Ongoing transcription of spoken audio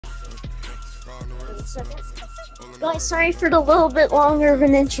Guys, sorry for the little bit longer of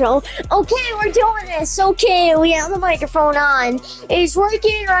an intro. Okay, we're doing this. Okay, we have the microphone on. It's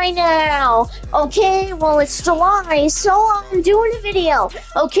working right now. Okay, well, it's July, so I'm doing a video.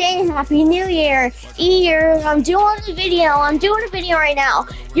 Okay, Happy New Year. I'm doing a video. I'm doing a video right now.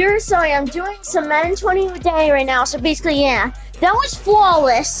 I'm doing some Madden20 day right now, so basically, yeah. That was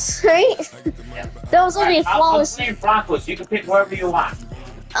flawless, right? That was only a flawless. I'm saying Broncos. You can pick whoever you want.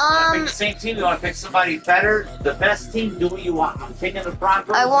 You want to pick the same team. You want to pick somebody better. The best team. Do what you want. I'm picking the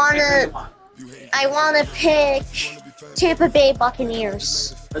Broncos. I wanna pick Tampa Bay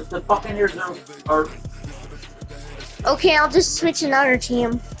Buccaneers. The Buccaneers are. Okay, I'll just switch another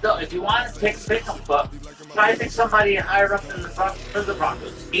team. So if you want to pick them, but try to pick somebody higher up than the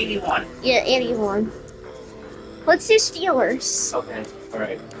Broncos. 81. Yeah, 81. Let's do Steelers. Okay. All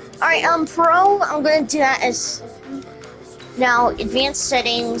right. All right. Pro. I'm gonna do that as. Now, advanced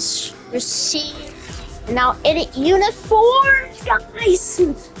settings, receive, now edit uniform, guys!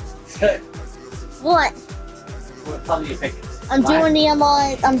 What? What color are you picking? I'm doing the,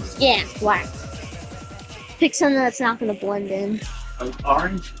 yeah, black. Pick something that's not gonna blend in.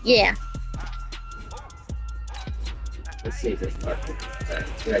 Orange? Yeah. Let's see if it's perfect.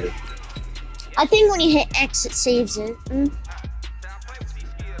 Alright, ready. I think when you hit X, it saves it.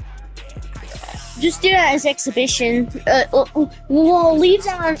 Just do that as exhibition. We'll leave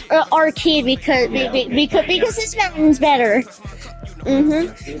that on arcade because this Madden's better.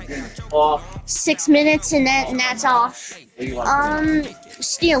 6 minutes and that's off.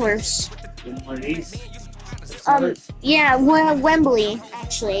 Steelers. Yeah, Wembley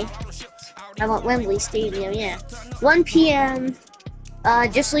actually. I want Wembley Stadium. Yeah, 1 p.m.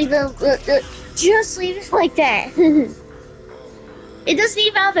 Just leave it like that. It doesn't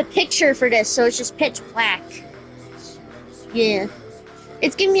even have a picture for this, so it's just pitch black. Yeah.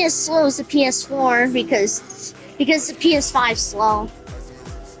 It's gonna be as slow as the PS4 because the PS5's slow.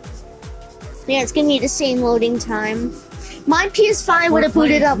 Yeah, it's gonna be the same loading time. My PS5 would have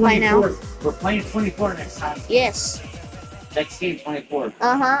booted up by now. We're playing 24 next time. Yes. Next game 24.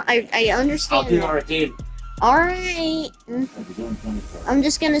 I understand. I'll do arcade. Alright. I'm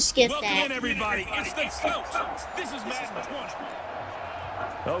just gonna skip that. Welcome in, everybody. It's the Phillips. This is Madden20.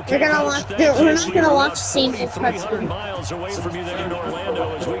 Okay, we're not gonna watch the same 300 miles away from you there in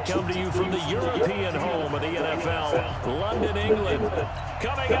Orlando as we come to you from the European home of the NFL, London, England.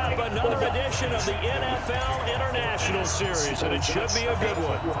 Coming up, another edition of the NFL International Series, and it should be a good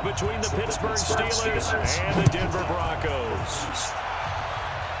one between the Pittsburgh Steelers and the Denver Broncos.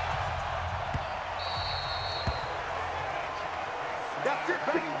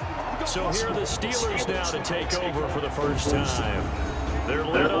 So here are the Steelers now to take over for the first time. They're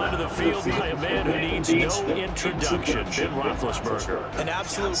led onto the field by a man who needs no introduction, Ben Roethlisberger. An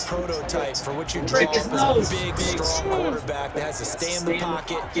absolute prototype for what you dream up as a big, strong quarterback that has to stay in the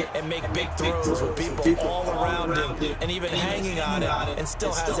pocket and make big throws with people all around him and even hanging on him, and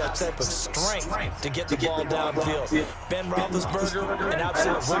still has that type of strength to get the ball downfield. Ben Roethlisberger, an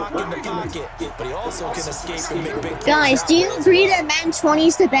absolute rock in the pocket, but he also can escape and make big throws. Guys, do you agree that Madden20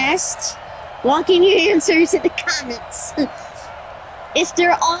 is the best? Walk in your answers in the comments. If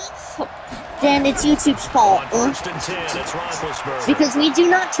they're off, then it's YouTube's fault. First and 10, it's Roethlisberger. Because we do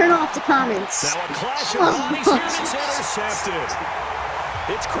not turn off the comments. Now a clash of bodies here, and it's intercepted.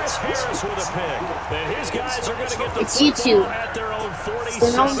 It's Chris Harris with a pick. And his guys are going to get the football at their own 47-yard line. It's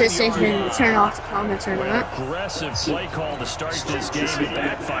their own decision to turn off the comments or not. Aggressive play call to start this game. It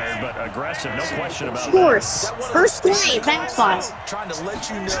backfired, but aggressive, no question about that. Of course. First play, backfired. Trying to let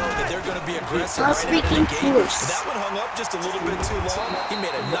you know that they're going to be aggressive I'll right speak in out of the game. force. That one hung up just a little bit too long. He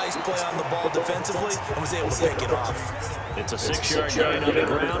made a nice play on the ball defensively and was able to pick it off. It's a 6-yard gain on the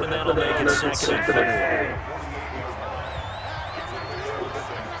ground, and that'll make it 2nd and 4.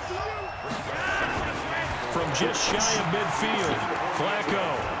 From just shy of midfield, Flacco.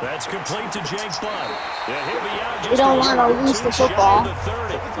 That's complete to Jake Butt. Yeah, he'll be out just we don't want to lose the football.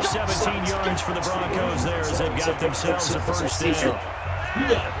 17 yards for the Broncos there as they've got themselves a first down.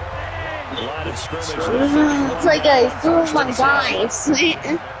 A lot of scrimmage. It's like a oh my guys. On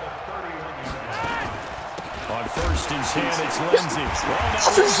 1st and 10, it's Lindsey.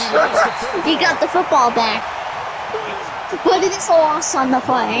 He got the football back. But it is a loss on the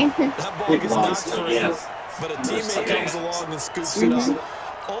play. That ball gets knocked free, but a teammate comes along and scoops it up.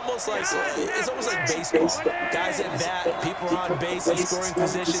 It's almost like baseball. Guys at bat, people are on base in scoring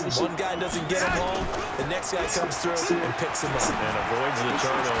position. One guy doesn't get him home, the next guy comes through and picks him up. And avoids the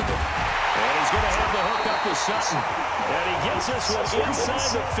turnover. And he's going to have the hook up to Sutton. And he gets this one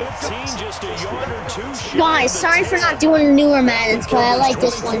inside the 15, just a yard or two short. Guys, sorry for not doing the newer Maddens, but I like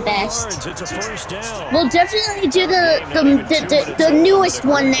this one best. It's a first down. We'll definitely do the newest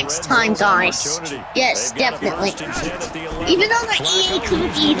one next time, guys. Yes, definitely. Even though the EA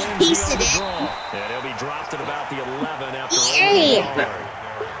cookie pasted it. And he'll be dropped at about the 11 after EA,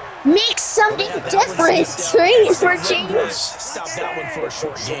 make something different, right? For a change. Stop that one for a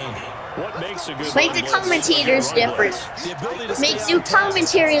short game. What makes a good Make the commentators different. Make new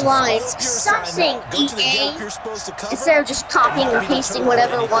commentary lines. Something, EA. Instead of just copying and pasting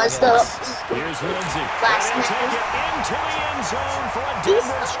whatever it was the last minute. These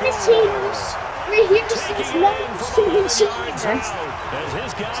commentators right here since 1917. As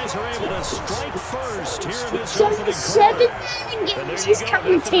his guys are able to strike first here in this opening 7 Madden games, these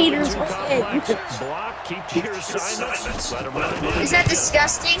commentators win. Block, keep to your assignments. Let him run it in. Is that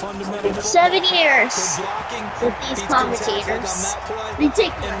disgusting? 7 years with these commentators.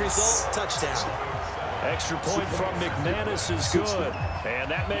 Ridiculous. Touchdown. Extra point from McManus is good. And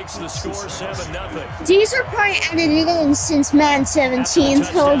that makes the score 7-0. These are probably edited in since Madden 17,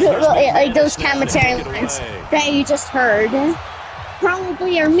 so like those commentary lines that you just heard.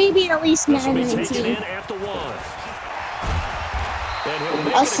 Probably, or maybe at least Madden 19.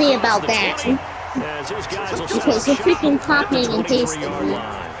 I'll see about that. Because they're freaking copying and pasting.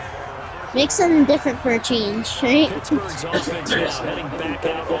 Make something different for a change, right? Pittsburgh's offense now heading back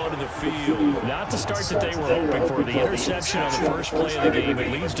out onto the field. Not the start that they were hoping for. The interception on the first play of the game, it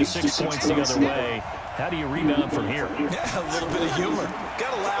leads to 6 points the other way. How do you rebound from here? Yeah, a little bit of humor.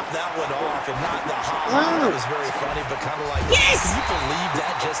 Gotta laugh that one off, and not the hot. That was very funny, but kind of like, yes! Can you believe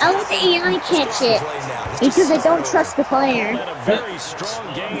that just I let the AI catch it because I don't trust the player. And a very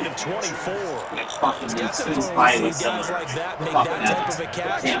strong gain of 24. Guys like that make that type of a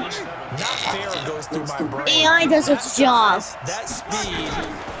catch. Not fair goes through my brain. AI does its job. That speed,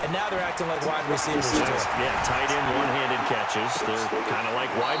 and now they're acting like wide receivers too. Yeah, tight end one-handed catches. They're kind of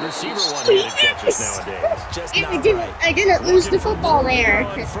like wide receiver one-handed catches nowadays. Just I didn't lose the football there.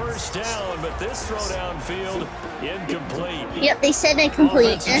 First down, but this throw downfield incomplete. Yep, they said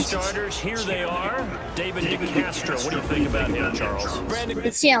incomplete. Starters, here they are. David DeCastro. What do you think about him, Charles?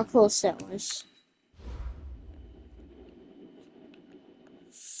 Let's see how close that was.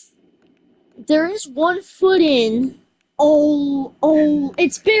 There is 1 foot in. Oh,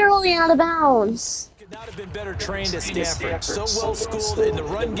 it's barely out of bounds. Could not have been better trained at Stanford. So well schooled in the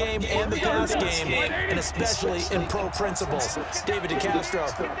run game and the pass game, and especially in pro principles. David DeCastro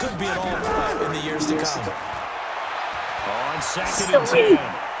could be an all-pro in the years to come. On 2nd and 10,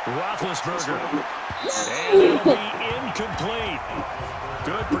 Roethlisberger. And it'll be incomplete.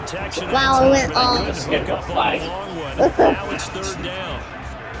 Good protection. Wow, it went hook up on a long one. Now it's 3rd down.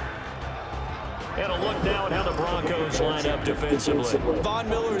 And a look now at how the Broncos line up defensively. Von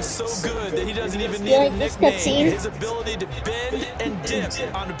Miller is so good that he doesn't even need a nickname. His ability to bend and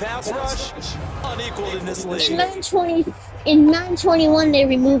dip on the pass rush, unequaled in this league. In 921, they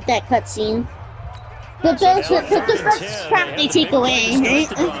removed that cutscene. The best crap they take away, right?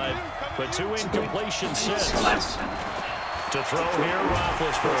 But 2 incompletions since. To throw here,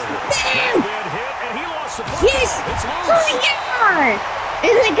 Roethlisberger. Bam! Good hit, and he lost the ball. Yes! It's loose. Oh my god!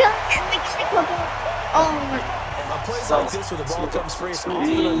 And the guy, Plays like this where the ball comes free, it's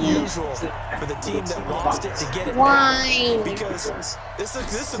often unusual for the team that lost it to get it back. Because this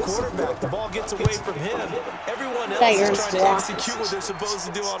is the quarterback. The ball gets away from him. Everyone else is trying to execute what they're supposed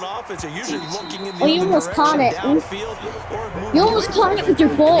to do on offense. They're usually looking in the you almost caught it. You almost caught it with your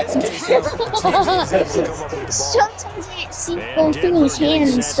foot. Sometimes I see it go through his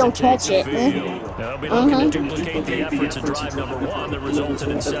hand and still catch it. They'll be looking to duplicate the efforts of drive number 1 that resulted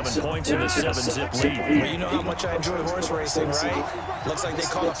in 7 points in a 7-zip lead. Well, you know how much I enjoy horse racing, right? Looks like they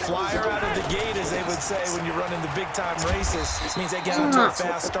call a flyer out of the gate, as they would say when you're running the big-time races. It means they get out to a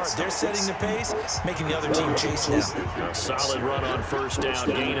fast start. They're setting the pace, making the other team chase now. A solid run on 1st down,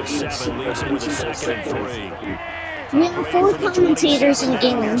 gain of 7, leaves them with a 2nd and 3. We have 4 commentators in the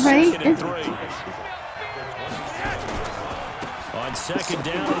game, right? On 2nd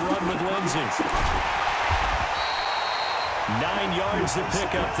down, a run with Lindsey. 9 yards to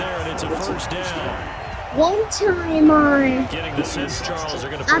pick up there, and it's a 1st down. One time, Getting the sense, Charles,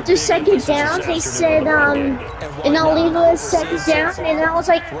 they're gonna after 2nd down, they said, and I'll leave it as 2nd down, and I was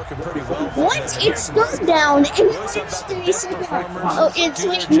like, what? It's 3rd down, and they said, oh,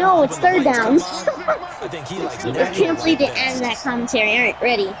 wait, no, it's 3rd down. I can't believe they added that commentary. All right,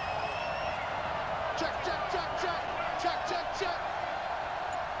 ready.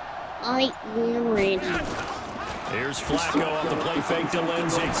 We're ready. Here's Flacco off the play fake to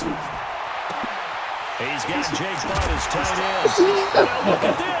Lindsey. He's got Jake Butt as tight end. Now look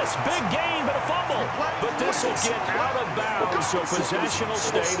at this. Big gain, but a fumble. But this will get out of bounds, so possession will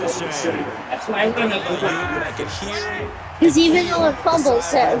stay the same. That's why I'm going to go I could hear. Because even though it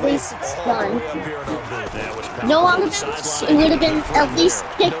fumbles, at least it's done. No out of bounds, it would have been at least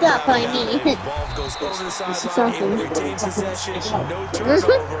picked up by me. Ball goes over the Something. sideline, retains possession, no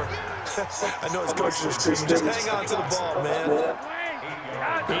turnover. I know his coach is screaming, just hang on to the ball, man.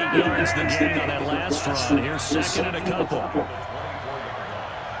 8 yards the gain on that last run. Here's second and a couple.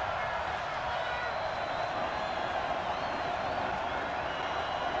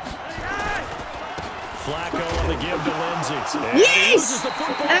 Flacco on the give to Lindsey. Yes! I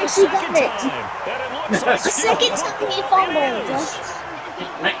actually got it. And it looks like The second time he fumbled.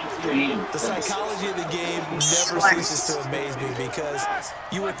 The psychology of the game never ceases to amaze me because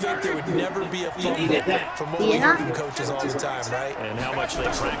you would think there would never be a fumble from what we hear from coaches all the time, right? And how much they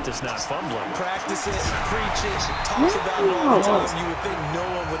practice not fumbling. Practice it, preach it, talk about it all the time. You would think no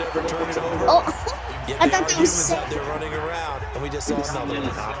one would ever turn it over. Oh, Yet I there thought are that was humans out there running around, and we just saw another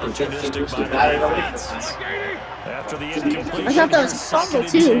one. Opportunistic by the defense. After the incompletion, I thought that was a fumble,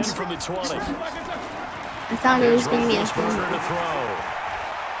 too. From the 20. I thought it was going to be a fumble. To throw.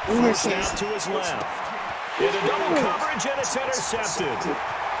 First Out to his left. In a double coverage, and it's intercepted.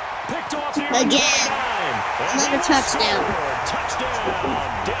 Picked off here again. Another touchdown.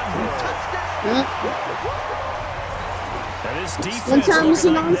 Touchdown, Denver. One time was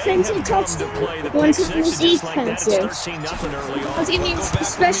an offensive touchdown, one time was defensive. I was giving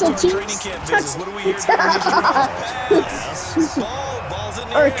special teams touchdown.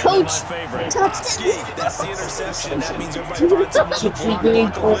 Or a coach touchdown. That's the interception. That means everybody finds somebody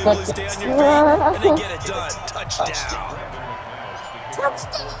to block, walk away, lose down your back, and they get it done. Touchdown.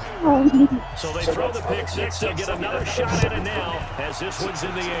 Touchdown. So they throw the pick six. They'll get another shot at it now as this one's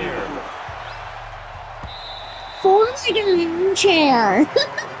in the air. For like a chair.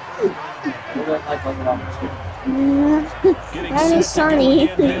 That is funny.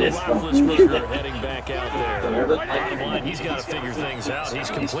 Heading back out there. Bottom line, he's got to figure things out. He's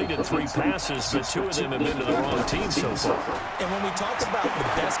completed 3 passes, but 2 of them have been to the wrong team so far. And when we talk about the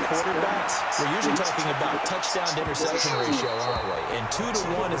best quarterbacks, we're usually talking about touchdown to interception ratio, aren't we? And 2 to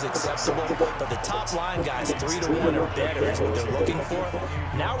 1 is acceptable, but the top line guys, 3 to 1 or better is what they're looking for.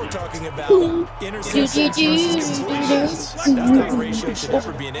 Now we're talking about interceptions versus completions. That ratio should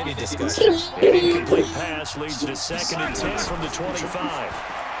never be in any discussion. Incomplete pass leads to 2nd and 10 from the 25.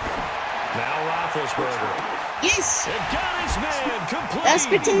 Now Roethlisberger. Yes. It got his man complete. That's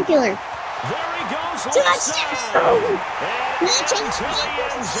spectacular. There he goes. Touchdown. And into the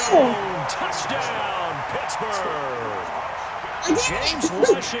end zone. Touchdown, Pittsburgh. James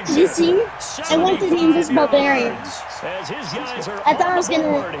Washington. Did you see? I went to the Invisible Barrier. I thought I was going to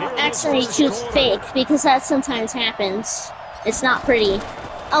actually choose fake because that sometimes happens. It's not pretty.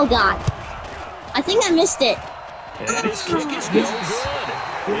 Oh, God. I think I missed it. And his kick is no good.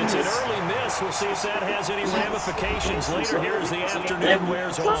 It's an early miss. We'll see if that has any ramifications later here as the afternoon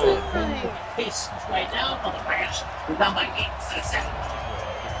wears on. Right now, without my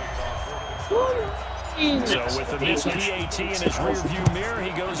So with the missed PAT in his rearview mirror, he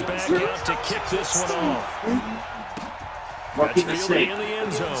goes back out to kick this one off. That's fielded in the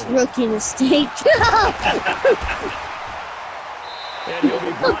end zone. Rookie mistake. And he'll be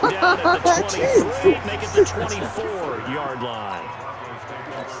brought down at the 23, make it the 24-yard line.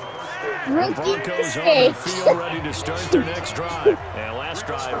 The Broncos on the field ready to start their next drive. And last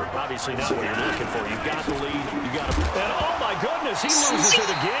drive, obviously not what you're looking for. You've got the lead. You got to. And oh my goodness, he loses it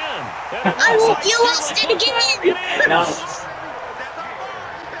again. You lost it again. No.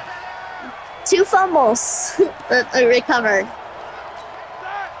 2 fumbles recovered.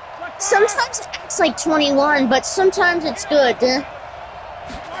 Sometimes it acts like 21, but sometimes it's good.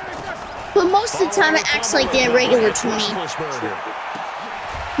 But most of the time it acts like the regular 20.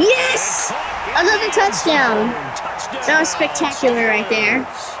 Yes! Another touchdown. That was spectacular right there.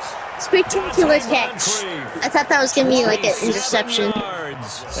 Spectacular catch. I thought that was going to be like an interception.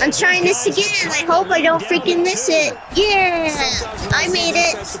 I'm trying this again. I hope I don't freaking miss it. Yeah! I made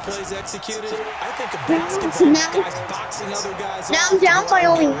it. Now I'm down by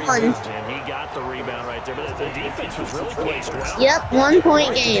only 1. And he got the rebound right there, but the defense was really placed well. Yep,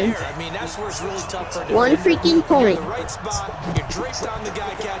 1-point game. I mean, that's where it's really tough for 1 freaking point. the right spot. You're draped on the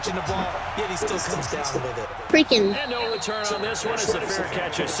guy catching the ball, yet he still comes down with it. Freaking. And no return on this one as the fair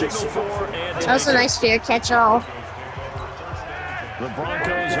catch is signaled for. And That was a nice fair catch-all. the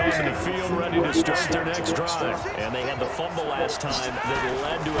Broncos on the field ready to start their next drive. And they had the fumble last time that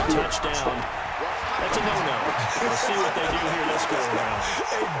led to a touchdown. That's a no-no. We'll see what they do here this go around.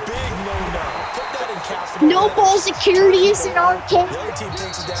 A big no-no. Put that in capital. No ball security is an arcade. The other team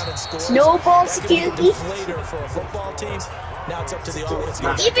takes it down and scores. No ball That could be a security. deflator for a football team. Now it's up to the offense to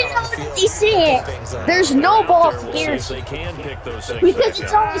get Even back out on the though field. they say it, there's no ball We'll see if security. they can pick those things Because back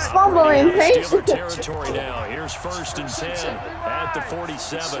it's up. always fumbling, right? Steeler territory now. Here's 1st and 10 at the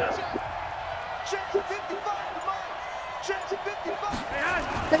 47.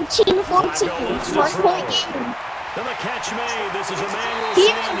 13-14, 1-point game. Then the catch made. This is Emmanuel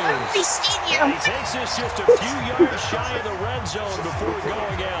Here at Sanders. Wembley Stadium. He takes this just a few yards shy of the red zone before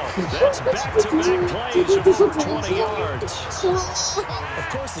going out. That's back-to-back plays of over 20 yards. Of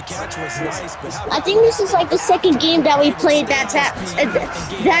course, the catch was nice, but how I think this is like the second game that we played that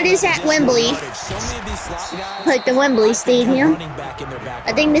is at Wembley. Like the Wembley Stadium.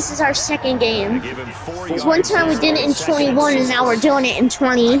 I think this is our second game. Give him 4 Because yards. one time we did it in 21 and now we're doing it in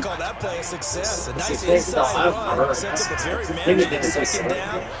 20. I call that play a success. A nice inside run. Sets up a very manageable second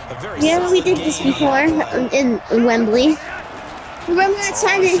down. A very Yeah, we solid did this game. before in Wembley. Remember that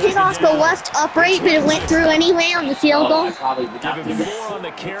time it hit off the left upright, but it went through anyway on the field goal? Give him 4 on the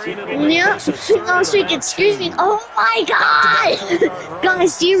carry. And it'll Yeah, make this a last week it's screaming, oh my god!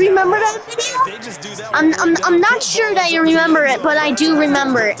 Guys, do you remember that video? They just do that I'm not sure that you remember it, but I do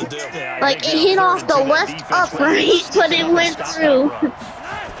remember it. Like, it hit off the left upright, but it went through.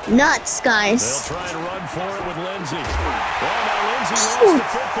 Nuts, They'll guys. try and run for it with Lindsey. Well, now Lindsey lost the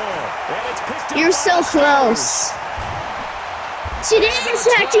football. And it's picked up You're by so the close. Today it's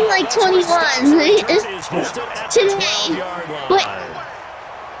acting like 21, right? Today.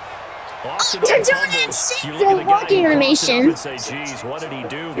 But they're doing it insane. The walking animation. Say, geez, what did he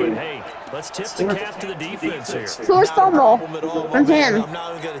do? But hey, let's tip the cap to the defense here. Forced fumble from him. I'm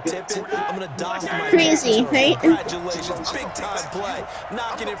not even going to tip it. I'm going to doff my Crazy, cap. right? Congratulations. Big time play.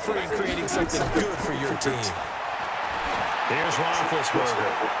 Knocking it free and creating something good for your team. Here's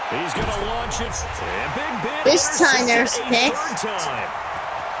Roethlisberger. He's going to launch it. And Big Ben This time intercepts there's it a pick. third time.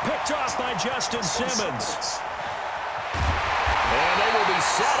 Picked off by Justin Simmons. And they will be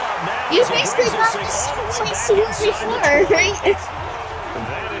set up now. You as he basically brings got this thing all this the way place back to inside the before, right? And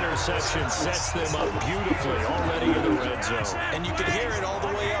that interception sets them up beautifully already in the red zone. And you can hear it all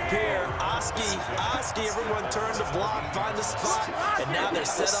the way up here. Oski, everyone turned to block, find a spot, and now they're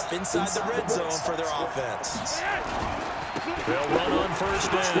set up inside the red zone for their offense. They'll run on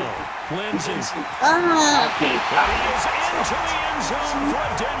first down. Lindsey. He is into the end zone for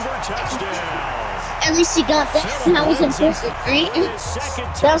a Denver touchdown. At least he got that. That was important, right? His second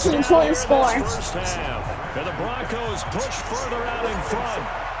That was an touchdown important here score. in this first half. And the Broncos push further out in front.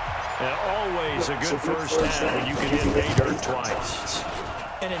 And always a good first half when you can hit pay dirt twice.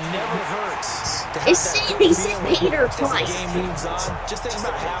 And it never hurts to have It's that saying good they said feeling pay dirt as the twice. game moves on. Just think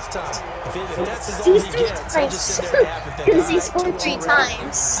about halftime. If that's his He all was he 3 gets, he'll just times. sit there and have and think, Because he "All right, scored 3 already.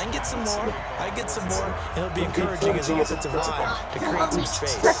 times. I can get some more. I can get some more. And it'll be encouraging as he gets it to line to create some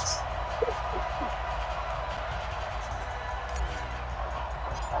space.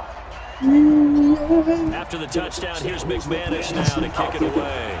 After the touchdown, here's McManus now to kick it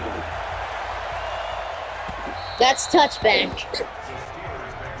away. That's touchback.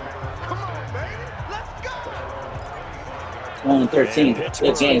 Only 13. And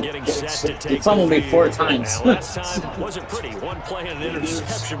Good game. getting set to take He fumbled the me 4 field. times. Now, last time wasn't pretty. One play and an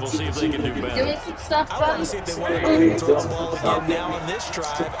interception. We'll see if they can do better. I want to see if they want to throw the ball again now on this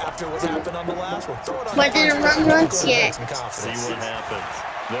drive after what happened on the last one. Throw it on But the didn't first run one. once yet. Some See confidence. what happens.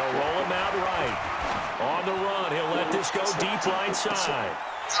 They'll roll him out right. On the run, he'll let this go deep right side.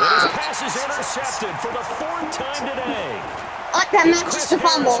 And his pass is intercepted for the 4th time today. Oh, that matches Chris the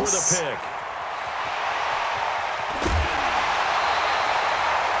Harris fumbles. with a pick.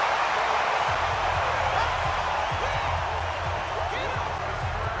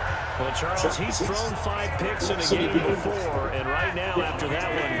 Well, Charles, he's thrown 5 picks in a game before, and right now, after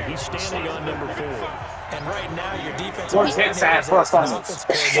that one, he's standing on number 4. And right now, your defensive 4 picks and 4 fumbles.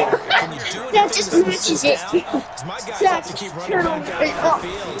 Can you do That just matches it. Because my guys have to keep running back out on the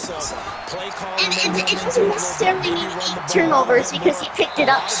field. So play calling And may it come doesn't into necessarily maybe need run the ball turnovers a little because he more. picked it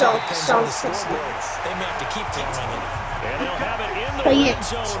up so. Depends on the scoreboard. They may have to keep throwing it. And they'll have it in the But yeah, red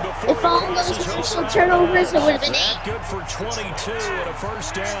zone before if all it those crosses initial over. turnovers, it would have been That 8. good for 22 and a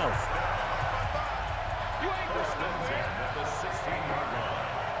first down.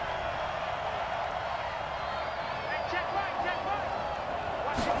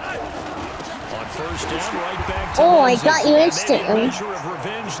 On first down, right back to Oh, I Lindsey. got you And instantly. maybe a measure of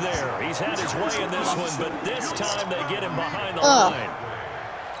revenge there. He's had his way in this one, but this time they get him behind the Ugh. line.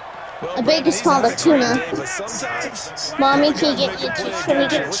 I bet it's called a tuna. But sometimes, Mommy, can we get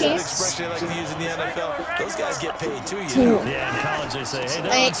a chance? Expression they like to use in the NFL. Those guys get paid too, you know. Yeah, in college they say, hey,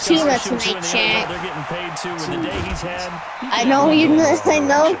 I ate tuna tonight, Jack. they're getting paid too with the day he's had. I know you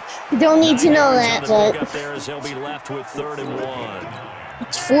don't need to know that, but Up there as they'll be left with 3rd and 1.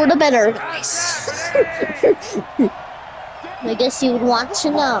 it's for the better, guys. I guess you would want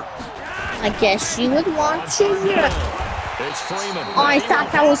to know. I guess you would want to know. Oh, I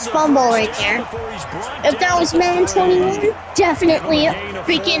thought that was fumble right there. If that was Madden20, definitely a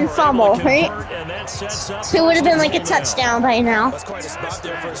freaking fumble, right? So it would have been like a touchdown by now. That's quite a spot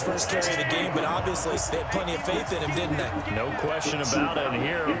there for his first carry of the game, but obviously they had plenty of faith in him, didn't they? No question about it. And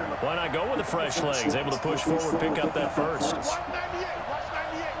here, why not go with the fresh legs? Able to push forward, pick up that first.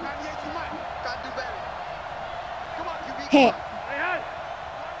 Hey.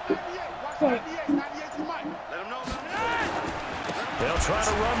 They'll try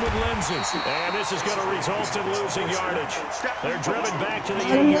to run with Lindsay, and this is going to result in losing yardage. They're driven back to the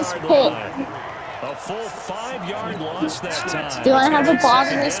 8-yard line. A full 5-yard loss that time. Do I have a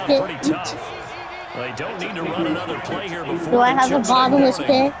bottomless pit? Pretty tough. They don't need to run another play here before. Do I have a bottomless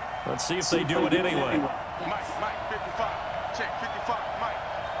pit? Let's see if they do it anyway. Mike, 55. Check 55, Mike.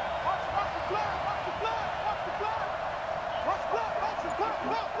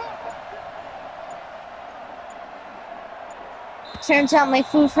 Turns out my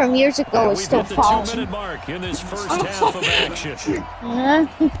food from years ago is still falling. We've hit the 2-minute mark in this first half of action.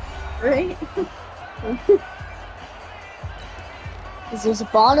 Right? This is a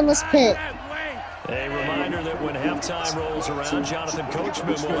bottomless pit. A reminder that when halftime rolls around, Jonathan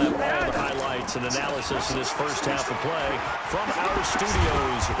Coachman will have all the highlights and analysis of this first half of play from our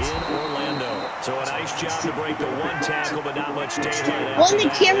studios in Orlando. So a nice job to break the 1 tackle, but not much daylight. One of the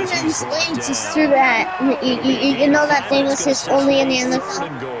cameraman's legs is through that. You know that thing that says only in the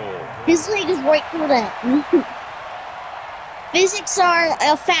NFL? His leg is right through that. Physics are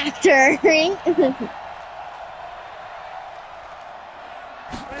a factor, right?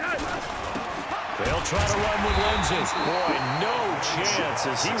 They'll try to run with Lindsay. Boy, no chance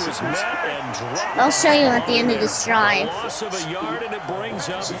as he was met and dropped. I'll show you at the end of this drive. Loss of a yard, and it brings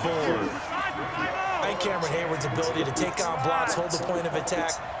up 4th. I think Cameron Hayward's ability to take on blocks, hold the point of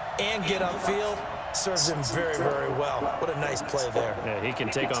attack, and get upfield serves him very, very well. What a nice play there. Yeah, he can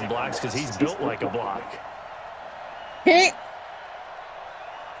take on blocks because he's built like a block. Hit.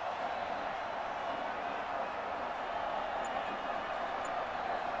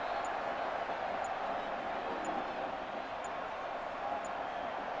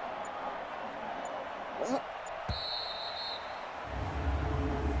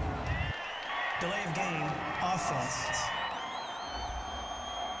 Delay of game, offense.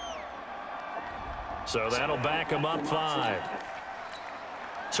 So that'll back him up 5.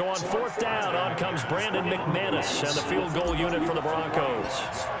 So on 4th down, on comes Brandon McManus and the field goal unit for the Broncos.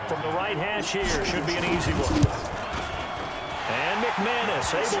 From the right hash here, should be an easy one. And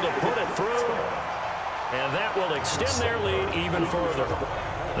McManus able to put it through. And that will extend their lead even further.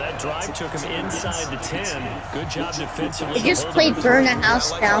 That drive took him inside the 10. Good job defensively. It just played Burn the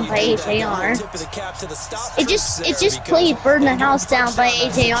House Down by AJR. It just played Burn the House Down by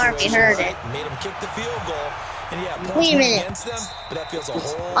AJR. We heard it. Made him kick the field goal. And yeah, wait a minute. But that feels a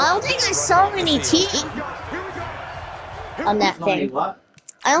whole I don't think I saw any T on that thing. I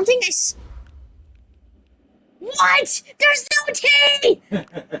don't think I. What? There's no T!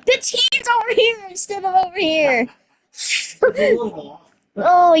 The T is over here instead of over here.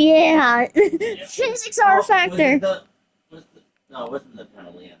 Oh, yeah. Physics are a factor. No, it wasn't the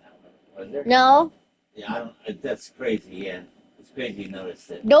penalty on that one, was there? No. Yeah, that's crazy, yeah. It's crazy you noticed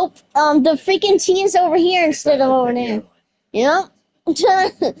it. Nope. The freaking T is over here instead of over there. Yep.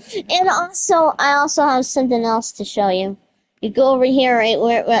 And also, I also have something else to show you. You go over here, right,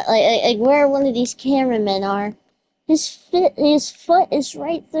 where one of these cameramen are. His foot is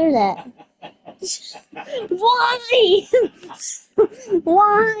right through that. Why?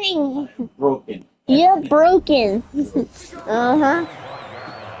 Why? Broken. Yeah, broken. Uh-huh.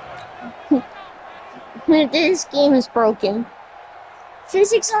 This game is broken.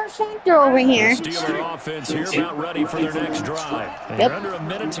 Physics are a factor over here. The Steeler offense here about ready for their next drive. And you're under a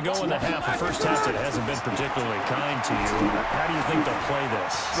minute to go in the half. The first half that hasn't been particularly kind to you. How do you think they'll play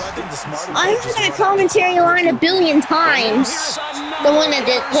this? Well, I think the smarter I heard that commentary line a billion times. The one that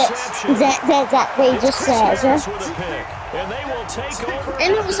they just said. And they will take over.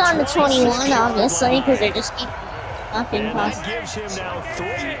 And it was on the 21, obviously, because they just keep Fucking And that gives him now 3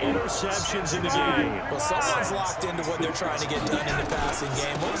 interceptions in the game. Well, someone's locked into what they're trying to get done in the passing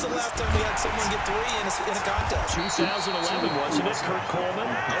game. When was the last time we had someone get 3 in a contest? 2011, wasn't it? Kurt Coleman.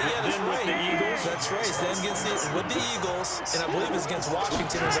 Oh, yeah, that's right. With the Eagles. That's right. Then with the Eagles, and I believe it's against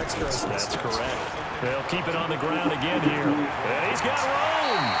Washington and Rex Grossman. That's correct. They'll keep it on the ground again here. And he's got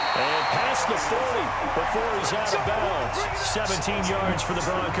room. And past the 40 before he's out of bounds. 17 yards for the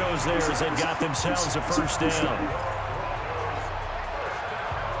Broncos there as they've got themselves a first down.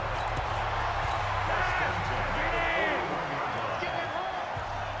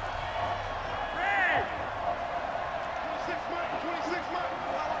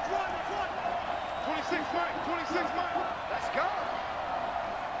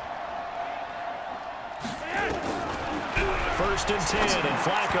 First and 10, and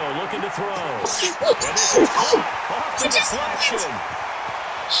Flacco looking to throw. And this is off the deflection.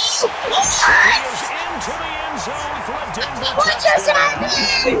 He is into the end zone for a Denver What just happened?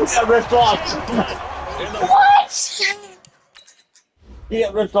 He got ripped off. What? He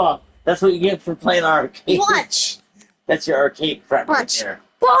got ripped off. That's what you get for playing arcade. Watch. That's your arcade prep right Watch. there.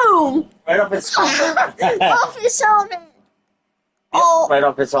 Boom. Right off his helmet. Off his helmet. Oh. Right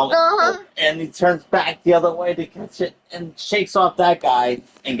off his helmet. Uh-huh. And he turns back the other way to catch it and shakes off that guy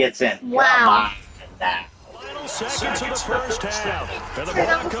and gets in. Wow. Final seconds of the first half. And the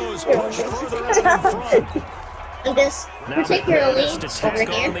Broncos push further out in front. And this particularly to tack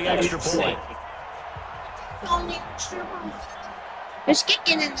over on the here. extra point. There's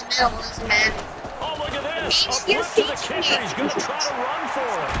kicking in the middle, isn't it? Oh, look at this. Up left to the kicker. He's going to try to run for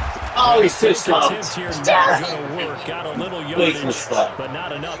it. Oh, he's too slow. Attempt here not going to work. Got a little yardage, but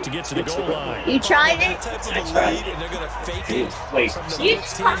not enough to get to the goal line. You tried it? Type of a lead, and they're going to fake it. Wait. From the You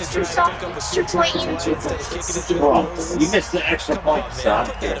 15 cost to yourself try to pick up a extra super point. instead of kicking it through the Wrong. post. You missed the extra point, Man, son.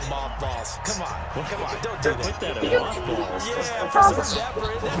 put that in mob balls. Come on, don't do Put that. that in mock balls. Yeah, for some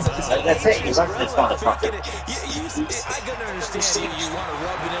That's it. You left this motherfucker. I can understand you want to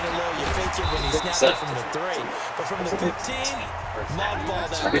rub it in a little, you fake it when you snap it from the 3. But from the 15, mob ball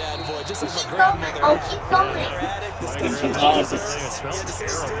that bad boy, just like my grandmother. Oh, keep going.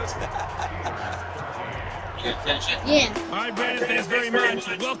 Yeah. All right, Brandon, thanks very much.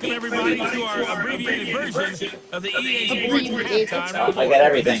 Welcome, everybody, to our abbreviated version of the EA Sports Halftime Report. I got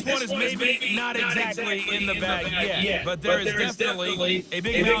everything. This one is maybe not exactly in the bag yet, but there is definitely a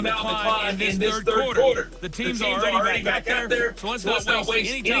big amount of decline in this third quarter. The teams are already back out there, so let's not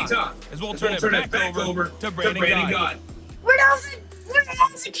waste any time, as we'll turn it back over to Brandon God. Where else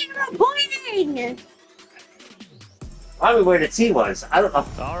the camera pointing? Probably where the T was. I don't know.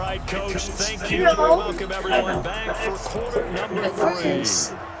 All right, Coach, thank you. Welcome everyone back for quarter number 3.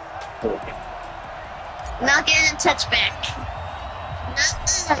 Not getting a touchback.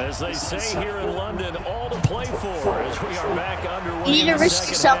 As they say here in London, all to play for as we are back underway. You need to risk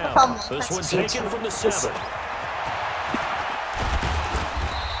yourself a fumble. This one taken from the 7.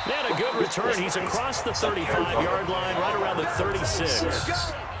 And a good return. He's across the 35-yard line, right around the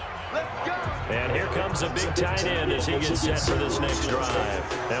 36. And here comes a big tight end as he gets set for this next drive.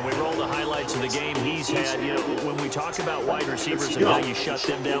 And we roll the highlights of the game he's had. You know, when we talk about wide receivers and how you shut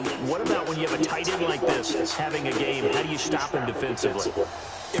them down, what about when you have a tight end like this having a game? How do you stop him defensively?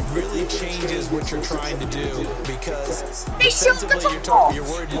 It really changes what you're trying to do because defensively you're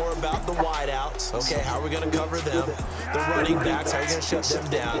worried more about the wideouts. Okay, how are we going to cover them? The running backs, how are you going to shut them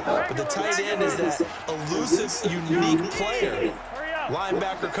down? But the tight end is that elusive, unique player.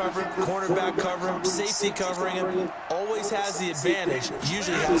 Linebacker covering, cornerback covering, safety covering him, always has the advantage,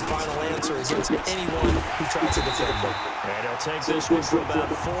 usually has final answer against anyone who tries to defend him. And he'll take this one for about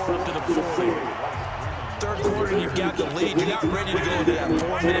 4 up to the 40. Third quarter, you've got the lead. You're not ready to go into that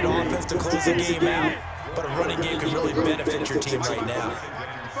 4-minute offense to close the game out, but a running game can really benefit your team right now.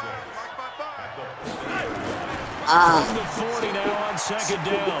 From the 40 now on second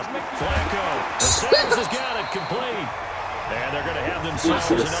down. Flacco. The Sanders has got it complete. And they're going to have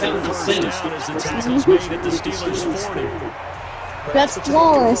themselves another first down as the tackle's made at the Steelers' 40. That's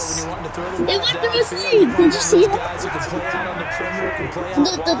flawless. They went through his lead. Did you see that?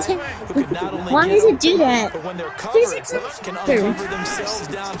 Why does it do that? He's can uncover themselves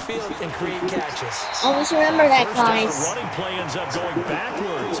downfield and create catches. Always remember that, guys. The running play ends up going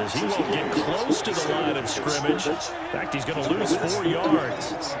backwards as he won't get close to the line of scrimmage. In fact, he's going to lose 4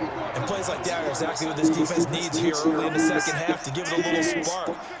 yards. And plays like that are exactly what this defense needs here early in the second half to give it a little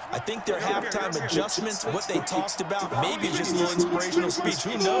spark. I think their halftime adjustments, what they talked about, maybe just a little inspirational speech,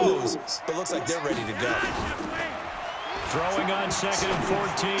 who knows? But looks like they're ready to go. Throwing on 2nd and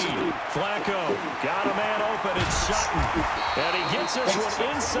 14. Flacco got a man open. It's Sutton. And he gets this one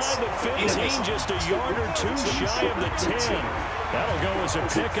inside the 15, just a yard or two shy of the 10. That'll go as a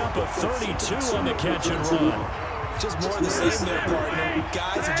pickup of 32 on the catch and run. Just more of the same there, partner.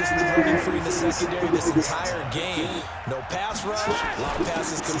 Guys have just been running free in the secondary this entire game. No pass rush, a lot of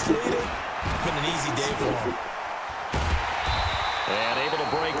passes completed. Been an easy day for them. And able to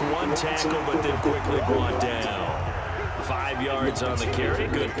break one tackle, but then quickly brought down. 5 yards on the carry.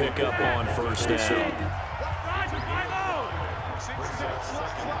 Good pickup on first down.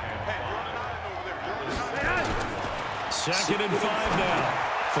 2nd and 5 now.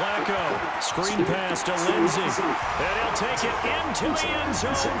 Flacco, screen pass to Lindsey. And he'll take it into the end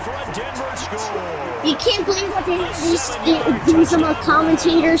zone for a Denver score. You can't believe that they have these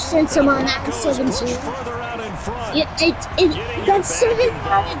commentators since I'm on Madden 17. That's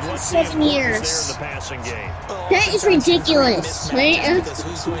 7 years. That is ridiculous, right?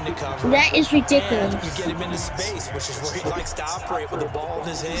 That is ridiculous. You get him into space, which is where he likes to operate with the ball in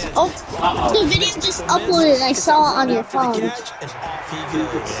his hands. Oh, the video just uploaded. I saw it on your phone. And off he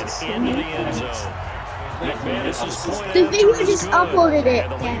goes. And into the end zone. The video just uploaded it.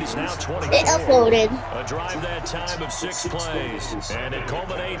 Yeah. It uploaded. A drive that time of 6 plays. And it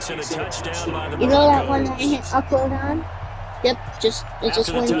culminates in a touchdown by the Broncos. You know that one that I hit upload on? Yep, it just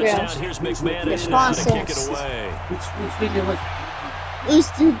went through. Here's McManus now to kick it away. It was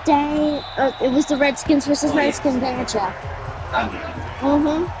the day, it was the Redskins versus Redskins matchup.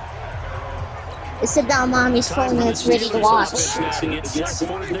 It said that on Mommy's phone and it's ready to watch.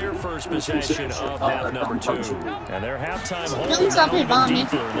 For their first possession of half number 2. And their halftime Thumbs up at Mommy.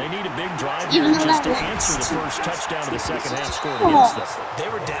 They need a big drive here just to answer the first touchdown of the second half scored against them. They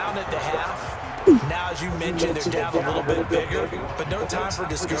were down at the half. Now, as you mentioned, they're down a little bit bigger, but no time for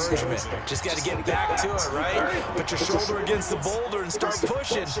discouragement. Just got to get back to it, right? Put your shoulder against the boulder and start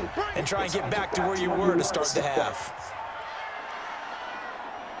pushing and try and get back to where you were to start the half.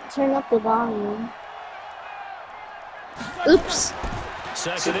 Turn up the volume. Oops.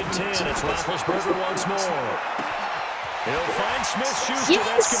 2nd and 10. It's Roethlisberger once more. He'll find Smith-Schuster. Yes.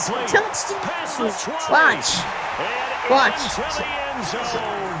 That's complete. Pass the 20. Watch. And Watch. into the end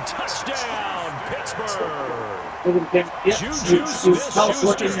zone. Touchdown, Pittsburgh. Juju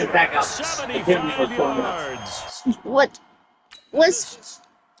Smith-Schuster, 75 yards. What?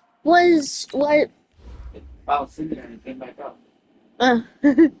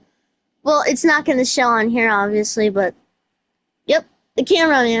 Well, it's not going to show on here, obviously, but yep, the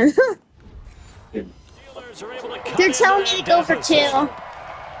cameraman. They're telling me to go for 2.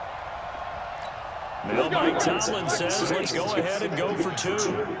 Now Mike Tomlin says, let's go ahead and go for 2.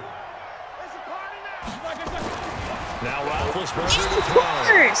 Now Roethlisberger to throw.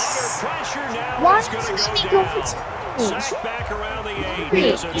 Under pressure now. Why It's going to go down. for 2? Sack back around the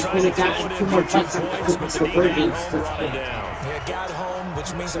 8. So trying to throw it in for 2 points, but the D-man home brought it down. Yeah, got home,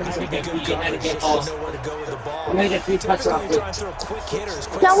 which means there had to be good coverage just to know where to go with the ball. Typically, try and throw quick hitters,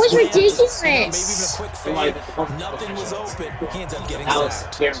 quick That was slants, ridiculous. maybe even a quick fade. Nothing was open. He ends up getting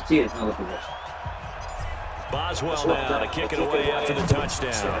sacked. Boswell now to kick it away after the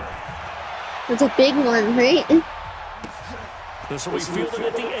touchdown. That's a big one, right? This will be fielded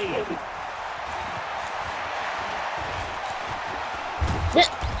at the 8.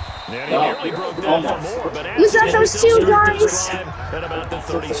 And he nearly broke down for more, but without those 2 guys,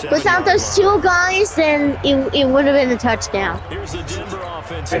 without those 2 guys, then it would have been a touchdown. Here's the Denver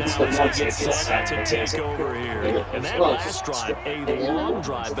offense now as they get set to take over here. And that last drive, a long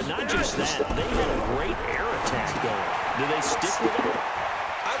drive, but not just that, they had a great air attack going. Do they stick with it?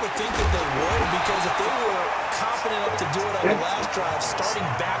 I would think that they would, because if they were confident enough to do it on the last drive, starting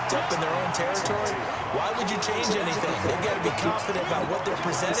backed up in their own territory, why would you change anything? They've got to be confident about what they're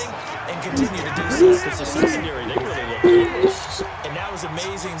presenting and continue to do so. Because the secondary, they really look close. And that was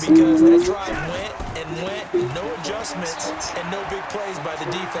amazing because that drive went and went, no adjustments and no big plays by the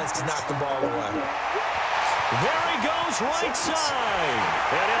defense to knock the ball away. There he goes right side.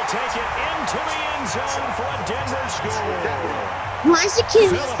 And he'll take it into the end zone for a Denver score. Why is the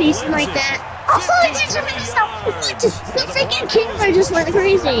kid facing like that? Oh, there's a mess up! The freaking camera just went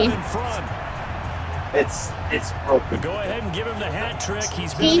crazy. It's broken. Go ahead and give him the hat trick.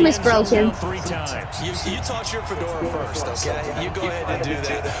 He's been Game is broken. 3 times. You toss your fedora first, okay? You go ahead and do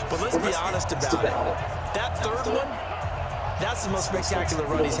that. But let's be honest about it. That third one, that's the most spectacular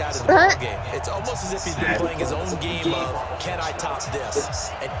run he's had in the ball game. It's almost as if he's been playing his own game of, can I top this?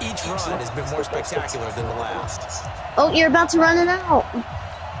 And each run has been more spectacular than the last. Oh, you're about to run it out.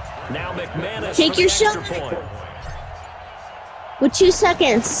 Now McManus Take your shot. point. With 2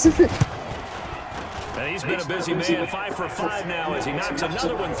 seconds. And he's he's been a busy man. 5 for 5 now as he knocks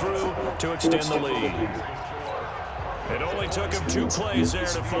another one through to extend the lead. It only took him 2 plays there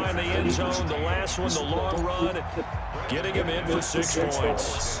to find the end zone. The last one, the long run, getting him in for 6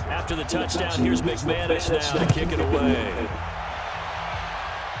 points. After the touchdown, here's McManus now to kick it away.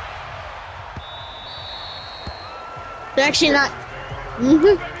 They're actually not.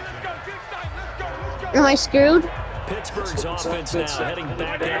 Am I screwed? Pittsburgh's offense now heading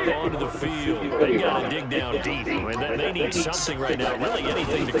back out onto the field. They got to dig down deep. I mean, they need something right now, really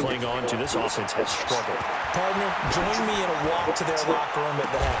anything to cling on to. This offense has struggled. Partner, join me in a walk to their locker room at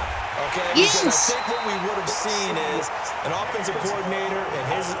the half. Okay? Yes. Because I think what we would have seen is an offensive coordinator and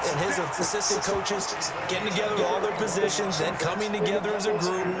his assistant coaches getting together all their positions, then coming together as a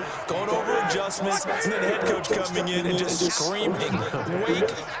group, going over adjustments, and then the head coach coming in and just screaming,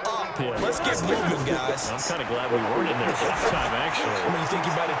 "Wake up! Let's get moving, guys." I'm kind of glad we weren't in there halftime, actually. I mean, you think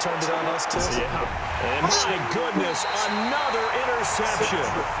you might have turned it on us, too? Yeah. And my goodness, another interception.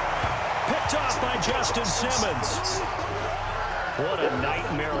 Picked off by Justin Simmons. What a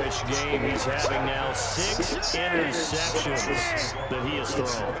nightmarish game he's having now. 6 interceptions that he has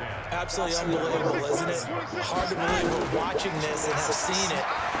thrown. Absolutely unbelievable, isn't it? Hard to believe we're watching this and have seen it,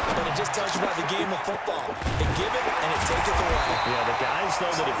 but it just tells you about the game of football. They give it and it taketh away. Yeah, the guys,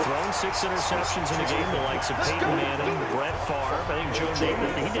 though, that have thrown 6 interceptions in a game, the likes of Peyton Manning, Brett Favre, I think Joe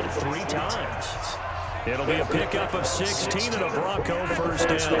Namath, he did it 3 times. It'll be a pickup of 16 and a Bronco first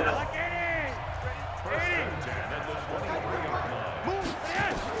down.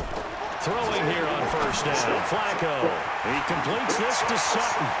 Throwing here on first down. Flacco. He completes this to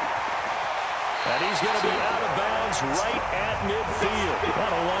Sutton. And he's going to be out of bounds right at midfield.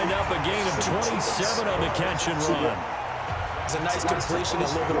 That'll wind up a gain of 27 on the catch and run. It's a nice completion, a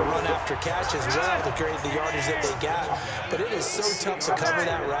little bit of run after catch as well to create the yardage that they got. But it is so tough to cover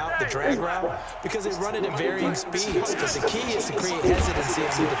that route, the drag route, because they run it at varying speeds. Because the key is to create hesitancy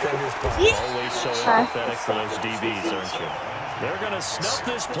on the defender's part. Always so empathetic for those DBs, aren't you? They're going to snuff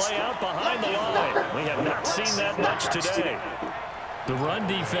this play out behind the line. We have not seen that much today. The run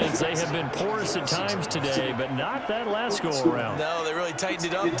defense, they have been porous at times today, but not that last go-around. No, they really tightened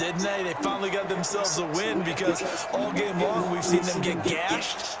it up, didn't they? They finally got themselves a win because all game long we've seen them get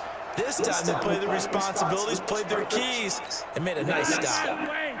gashed. This time they played their responsibilities, played their keys, and made a nice stop.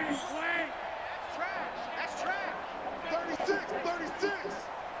 That's trash. 36.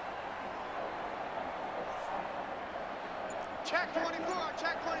 Check 24.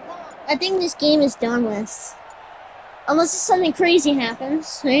 I think this game is done with. Unless something crazy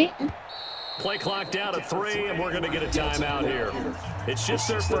happens, right? Play clock down to 3, and we're going to get a timeout here. It's just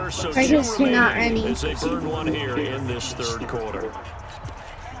their first, so I 2 guess you're not remaining ready. as they burn one here in this third quarter.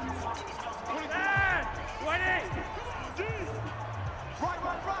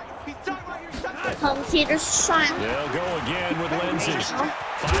 Commentator's silent. They'll go again with Lindsey.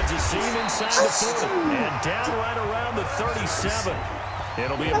 Finds a seam inside the 40 and down right around the 37.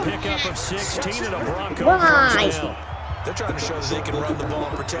 It'll be a pickup of 16 and a Bronco first down. They're trying to show that they can run the ball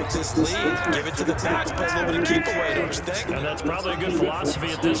and protect this lead. Give it to the backs, play a little bit of keep away, don't you think? And that's probably a good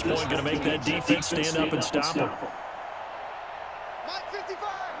philosophy at this point, going to make that defense stand up and stop them. Mike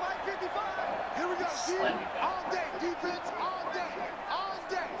 55. Here we go, D. All day, defense, all day.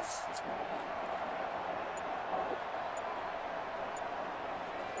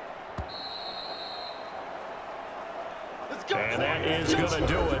 And that is going to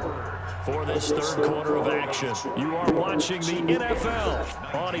do it for this third quarter of action. You are watching the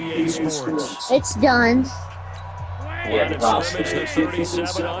NFL on EA Sports. It's done. Line of scrimmage, the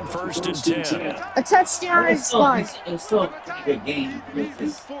 37 on 1st and 10. A touchdown is done. It's still a pretty good game. It's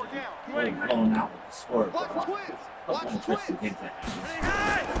just really blown out with the score.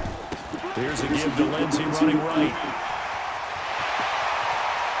 Here's a give to Lindsey running right.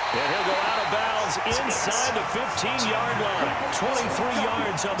 And he'll go out of bounds inside the 15-yard line. 23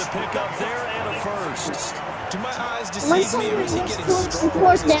 yards on the pickup there and a first. Do my eyes deceive me, or is he getting stronger?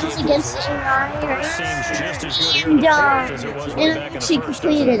 Fourth down against the Seems just as good here in the fourth as it was way back in the she first.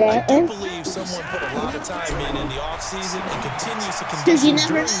 completed it. I believe someone put a lot of time in the offseason and continues to Because you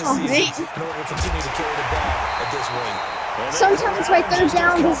condition never during the know, season right? in order to continue to carry the ball at this rate. Sometimes my third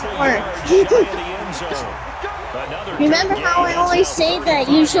down doesn't work. Remember how I always say that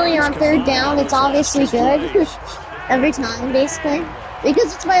usually on third down it's obviously good? Every time, basically.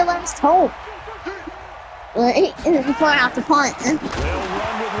 Because it's my last hope. Right? Before I have to punt. They'll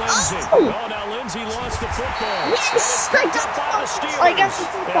run with Lindsey. Oh, now Lindsey lost the football. Yes! I got the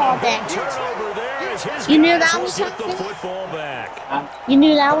football back. Turnover there, You knew that was happening? You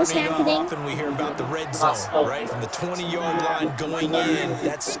knew that was happening? Often we hear about the red zone, right? From the 20-yard line going in,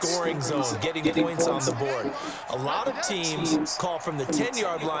 that scoring zone, getting points on the board. A lot of teams call from the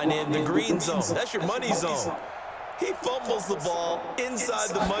 10-yard line in the green zone. That's your money zone. He fumbles the ball inside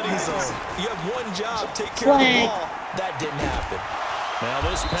the money zone. You have one job, take care of the ball. That didn't happen. Now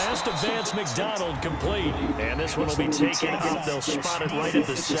this pass to Vance McDonald complete. And this one will be taken up. They'll spot it right at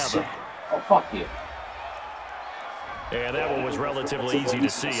the 7. Oh, fuck you. And that one was relatively easy to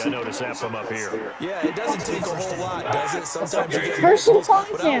see. I noticed that from up here. Yeah, it doesn't take a whole lot, does it? Sometimes you get personal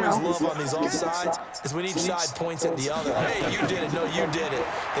multiple. What I now. always love on these offsides is when each side points at the other. Hey, you did it. No, you did it.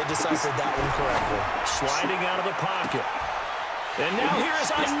 They deciphered that one correctly. Sliding out of the pocket. And now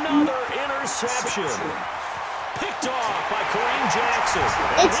here's another interception. Picked off by Kareem Jackson.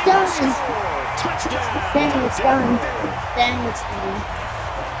 It's done. Touchdown. Then it's done. Then it's done.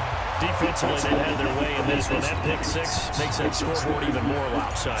 Defensively, they've had their way in this one. That pick 6 makes that scoreboard even more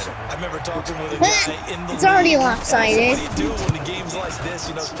lopsided. I remember talking with a guy in the It's already lopsided. What do you do when the game's like this?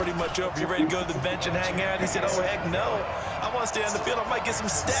 You know, it's pretty much over. You ready to go to the bench and hang out? He said, oh, heck no. I want to stay on the field. I might get some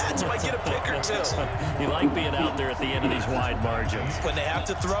stats. I might get a pick or two. You like being out there at the end of these wide margins. When they have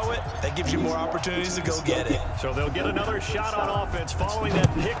to throw it, that gives you more opportunities to go get it. So they'll get another shot on offense following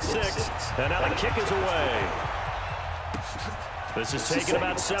that pick 6. And now the kick is away. This is taken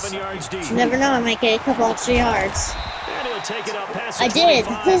about 7 yards deep. You never know, I might get a couple extra yards. And he'll take it up past I did.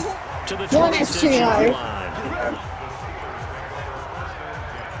 to the 1 extra yard.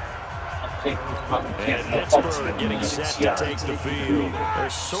 And Pittsburgh getting set to take the field. They're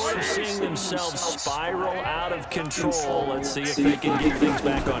sort of seeing themselves spiral out of control. Let's see if they can get things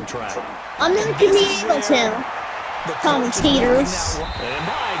back on track. I'm not going to be able to. Commentators. And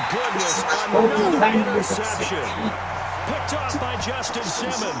my goodness, another interception. Picked off by Justin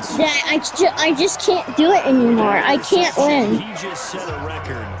Simmons. Yeah, I just can't do it anymore. I can't win. He just set a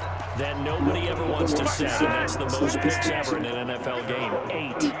record that nobody ever wants to set, and that's the most picks ever in an NFL game.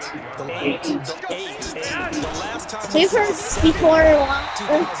 8. The last time We've heard before.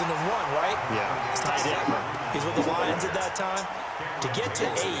 2001, right? Yeah. It's tight end. He's with the Lions at that time. To get to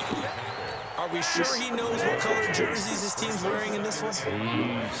 8. Are we sure he knows what color jerseys his team's wearing in this one?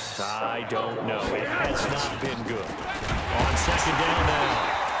 I don't know. It has not been good. On second down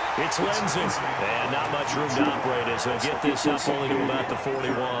now, it's Lindsay. And not much room to operate as he'll get this up only to about the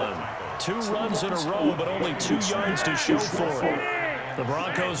 41. 2 runs in a row, but only 2 yards to show for it. The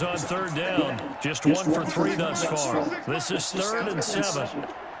Broncos on third down. Just 1 for 3 thus far. This is 3rd and 7.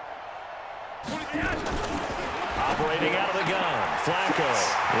 Operating out of the gun, Flacco.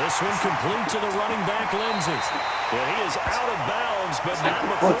 This one complete to the running back, Lindsay. And he is out of bounds, but not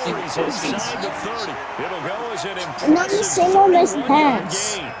before he's inside the 30. It'll go as an impressive 31-yard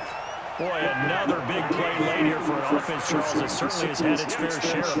gain. Boy, another big play late here for an offense, Charles, that certainly has had its fair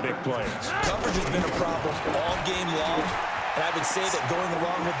share of big plays. Coverage has been a problem all game long, and I would say that going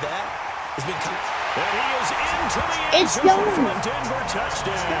along with that has been... And he is into the end zone for the Denver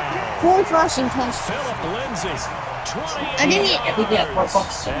touchdown. 4th rushing touchdown. Philip Lindsay, 28 yards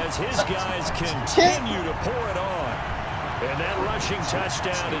as his guys continue to pour it on. And that rushing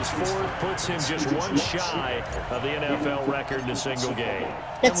touchdown is 4th, puts him just 1 shy of the NFL record in a single game.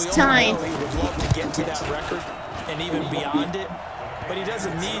 That's time. He would love to get to that record and even beyond it, but he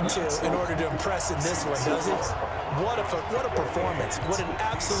doesn't need to in order to impress in this one, does he? What a performance. What an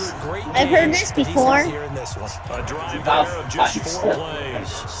absolute great game. I've heard this before. Here in this one. A drive there of just 4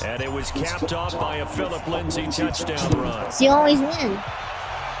 plays. And it was capped off by a Philip Lindsay touchdown run. So you always win.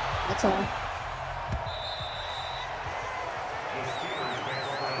 That's all.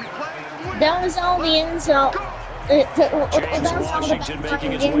 That was all the end zone. That was all the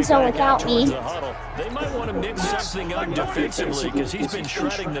end zone without me. They might want to mix something up defensively because he's been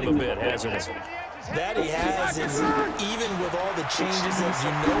shredding them a bit, hasn't he? That he has, and even with all the changes that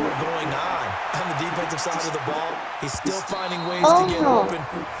you know are going on the defensive side of the ball, he's still finding ways to get open,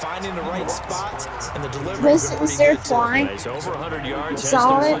 finding the right spots, and the delivery has been pretty good too. He's over 100 yards,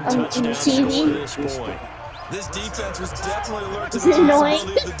 saw it on TV. This point. This defense was definitely alert to the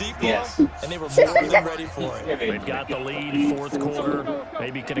possibility of the deep ball, and they were more than ready for it. They've got the lead, 4th quarter.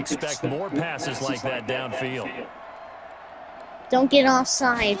 Maybe can expect more passes like that downfield. Don't get off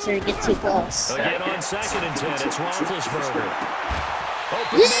sides or get too close. Again on 2nd and 10, it's Roethlisberger.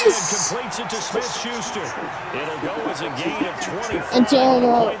 Open man completes it to Smith-Schuster. It'll go as a gain of 25. A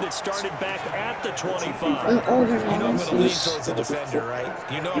play that started back at the 25. You know I'm going to lean towards the defender, right?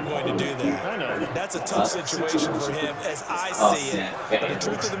 You know I'm going to do that. I know. That's a tough situation for him as I see it. But the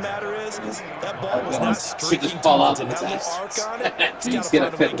truth of the matter is, that ball was not streaking towards him. That little arc on it, he's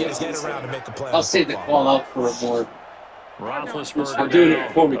got to find a way to get his head around and make a play. I'll save the call out for a more. Roethlisberger I'm doing it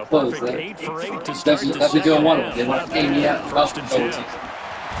before we close, perfect right? 8 for 8 to start the That's what doing one of them. They second want to pay me out. First and 10.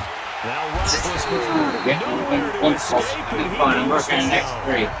 Now Roethlisberger nowhere to escape, and he I'm goes working on the next down.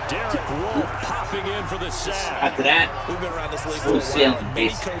 three. Derek Wolfe popping in for the sack. After that, We've been around this league for a while. Many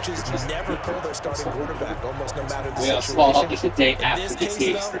coaches never pull their starting quarterback, almost no matter the situation. fall up the day In after this the case,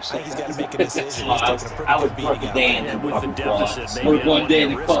 game. though, I think he's got to make a decision. He's taking a I pretty would good work beating the day out. and With the deficit, or maybe one day in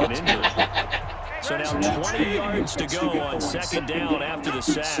the risk club. an injury. So now 20 yards to go on second down after the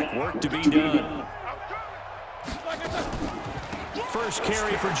sack. Work to be done. First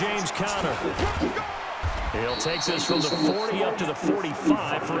carry for James Conner. He'll take this from the 40 up to the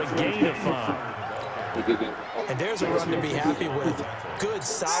 45 for a gain of 5. And there's a run to be happy with. Good,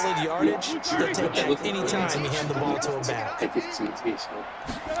 solid yardage. They'll take that any time you hand the ball to a back.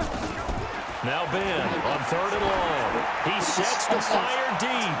 Now Ben on 3rd and long. He sets the fire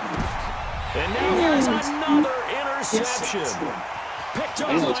deep. And now there's another interception. Picked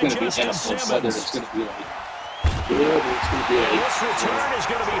off by Justin Simmons. This return is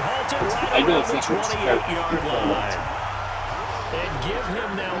going to be halted right around the 28-yard line. And give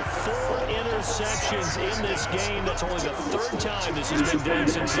him now 4 interceptions in this game. That's only the 3rd time this has been done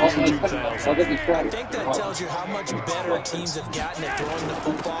since the year 2000. I think that tells you how much better teams have gotten at throwing the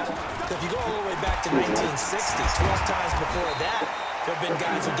football. So if you go all the way back to 1960, 12 times before that, there have been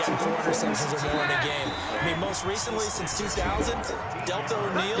guys who've gotten 4 interceptions or more in a game. I mean, most recently, since 2000, Delta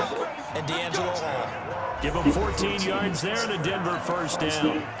O'Neal and D'Angelo Hall. Give him 14 yards there and a Denver first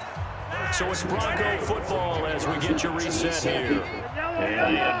down. So it's Bronco football as we get your reset here.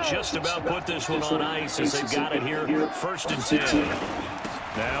 And they have just about put this one on ice as they've got it here. 1st and 10.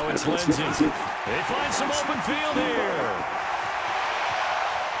 Now it's Lindsey. They find some open field here.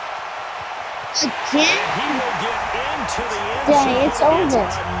 Again? He will get into the end zone. Yeah, it's over.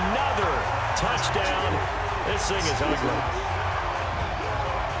 Another touchdown. This thing is ugly.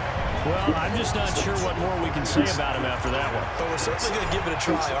 Well, I'm just not sure what more we can say about him after that one. But we're certainly going to give it a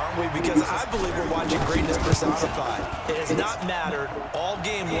try, aren't we? Because I believe we're watching greatness personified. It has not mattered all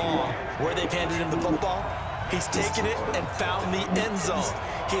game long where they've handed him the football. He's taken it and found the end zone.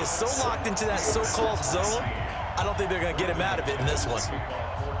 He is so locked into that so-called zone, I don't think they're going to get him out of it in this one.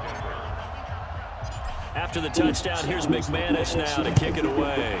 After the touchdown, here's McManus now to kick it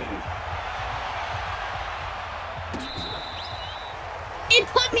away. It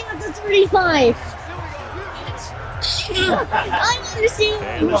put me at the 35. I understand.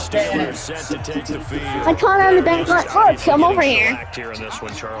 And the Steelers set to take the field. I caught on the back. Look, come over here. Here in this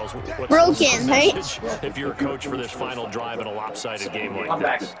one, Charles. What's Broken, right? If you're a coach for this final drive in a lopsided game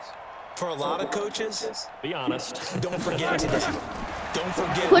like this? For a lot of coaches, Be honest. don't forget today. Don't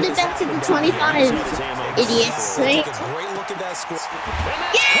forget. Put it back to the 25, idiots, right? Take a great look at that score.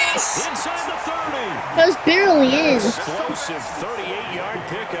 Yes! Inside the 30. That was barely in. Explosive 38-yard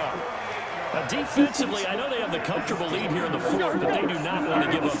pickup. Now, defensively, I know they have the comfortable lead here in the 4th, but they do not want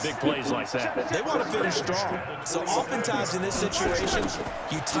to give up big plays like that. They want to finish strong. So oftentimes in this situation,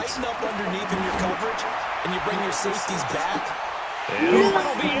 you tighten up underneath in your coverage, and you bring your safeties back. And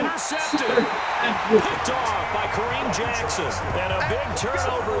it'll be intercepted. Picked off by Kareem Jackson. And a big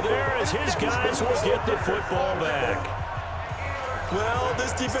turnover there as his guys will get the football back. Well,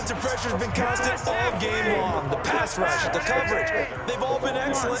 this defensive pressure has been constant all game long. The pass rush, the coverage, they've all been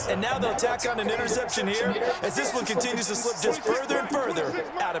excellent, and now they'll tack on an interception here as this one continues to slip just further and further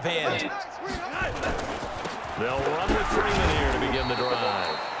out of hand. They'll run with Freeman here to begin the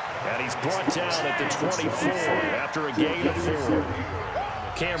drive. And he's brought down at the 24 after a gain of 4.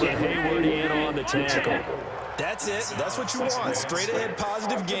 Cameron Hayward in on the tackle. That's it. That's what you want. Straight ahead,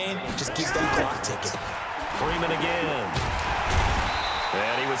 positive gain. Just keep that clock ticking. Freeman again.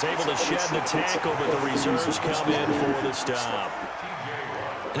 And he was able to shed the tackle, but the reserves come in for the stop.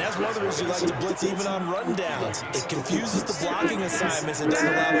 And that's one of the reasons you like to blitz even on run downs. It confuses the blocking assignments and doesn't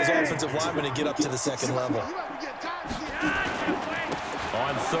allow those offensive linemen to get up to the second level.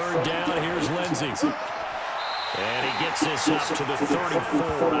 On 3rd down, here's Lindsey. And he gets this up to the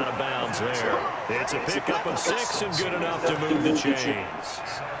 34 out of bounds there. It's a pickup of 6 and good enough to move the chains.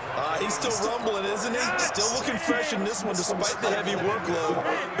 He's still rumbling, isn't he? Still looking fresh in this one despite the heavy workload.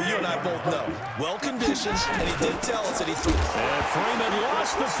 But you and I both know, well-conditioned, and he did tell us that he threw. And Freeman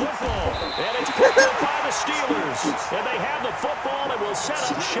lost the football. And it's picked up by the Steelers. And they have the football and will set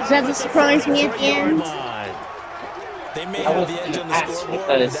up shot. Does that surprise me at the end? They may have the edge on the scoreboard,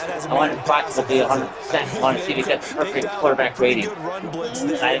 but because that hasn't I wanted made Fox to be 100%. I want to see if he got the perfect quarterback rating.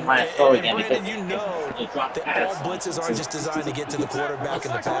 I didn't want to throw again because you know that all blitzes aren't just designed to get to the quarterback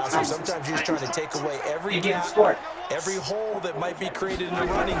and the passer. Sometimes you're just trying to take away every gap, every hole that might be created in the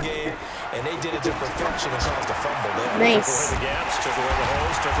running game, and they did it to perfection and caused a fumble there. Nice. Took away the gaps, took away the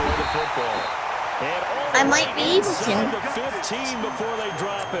holes, took away the football. And I might be able to. to 15 before they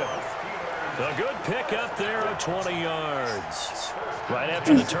drop it. A good pick up there of 20 yards. Right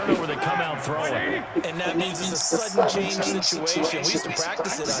after the turnover, they come out throwing. And that means it's a sudden change situation. We used to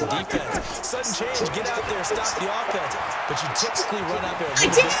practice it on defense. Sudden change, get out there, stop the offense. But you typically run out there a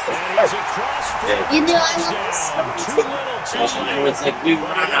little bit. And he's across for You knew I touchdown. Too little, too late. it was like we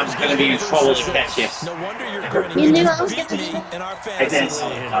run, I was going to be in trouble to catch you. No wonder you're grinning. You knew I just was beat gonna do me that. in our I fantasy did.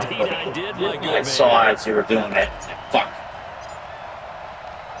 league. Indeed, I did, my good I man. saw as you were doing that. Fuck.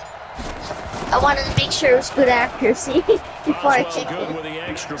 I wanted to make sure it was good accuracy before I Oswald kicked good it. with the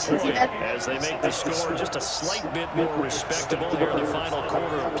extra point as they make the score just a slight bit more respectable here in the final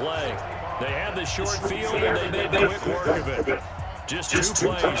quarter of play. They had the short field and they made quick work of it. Just 2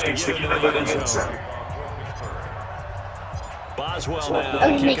 plays to get into the end zone. Boswell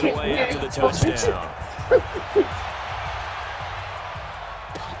now kicking away after the touchdown.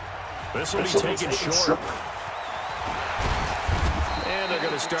 This will be taken short. And they're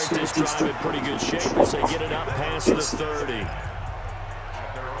going to start this drive in pretty good shape as they get it up past the 30.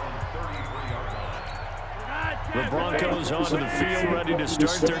 The Broncos onto the field, ready to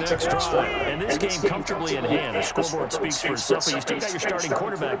start their next drive. And this game comfortably in hand. The scoreboard speaks for itself, but you still got your starting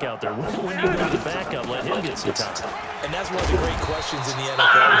quarterback out there. When do you go to the backup, let him get some time? And that's one of the great questions in the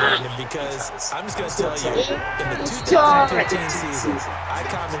NFL, Brandon, because I'm just going to tell you, in the 2015 season, I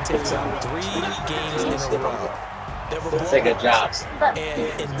commentated on 3 games in a row. That's a good job.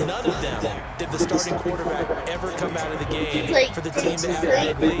 And in none of them did the starting quarterback ever come out of the game for the team to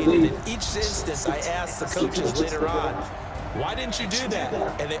have a big lead. And in each instance, I asked the coaches later on, why didn't you do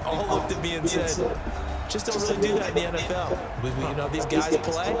that? And they all looked at me and said, just don't really do that in the NFL. You know, these guys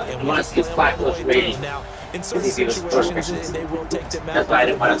play, and we just play them all the way through. Now, in certain situations, they will take them out.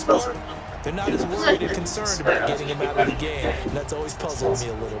 They're not as worried and concerned about getting him out of the game. And that's always puzzled me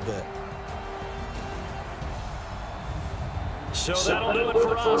a little bit. So that'll do it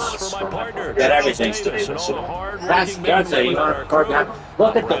for us, for my partner. Got everything. And all the hard That's yards that you want to record now.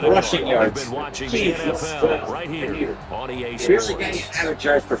 Look at the rushing yards. We've been watching the NFL right here on EA Really Sports. getting average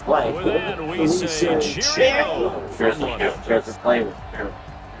yards per play. With that, we say cheerio from Seriously, London. average yards per play was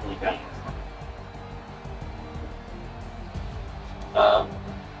really bad.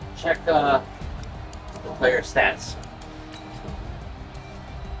 Check the player stats.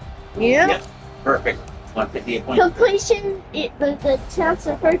 Yeah. Yep, perfect. 158.3. Completion, the attempts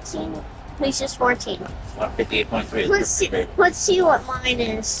are 13, completion is 14. 158.3. Let's see what mine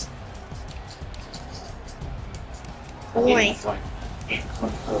is. Boy. 8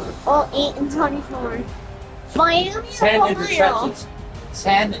 and 24. Miami 10 Ohio. interceptions.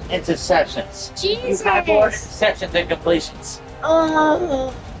 10 interceptions. Jesus. You have more interceptions than completions.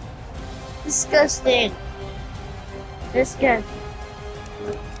 Oh, disgusting. That's good.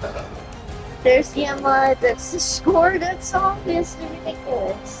 There's the that's the score. That's obviously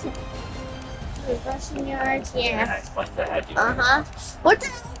ridiculous. The rushing yards, yeah. Uh-huh. What the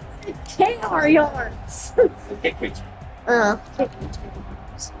hell are KR yards? Kick return. Kick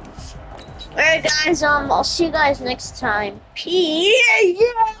returns. Alright guys, I'll see you guys next time. Peace.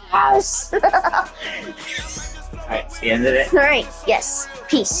 Yes! Alright, it's the end of it. Alright, yes.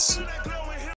 Peace.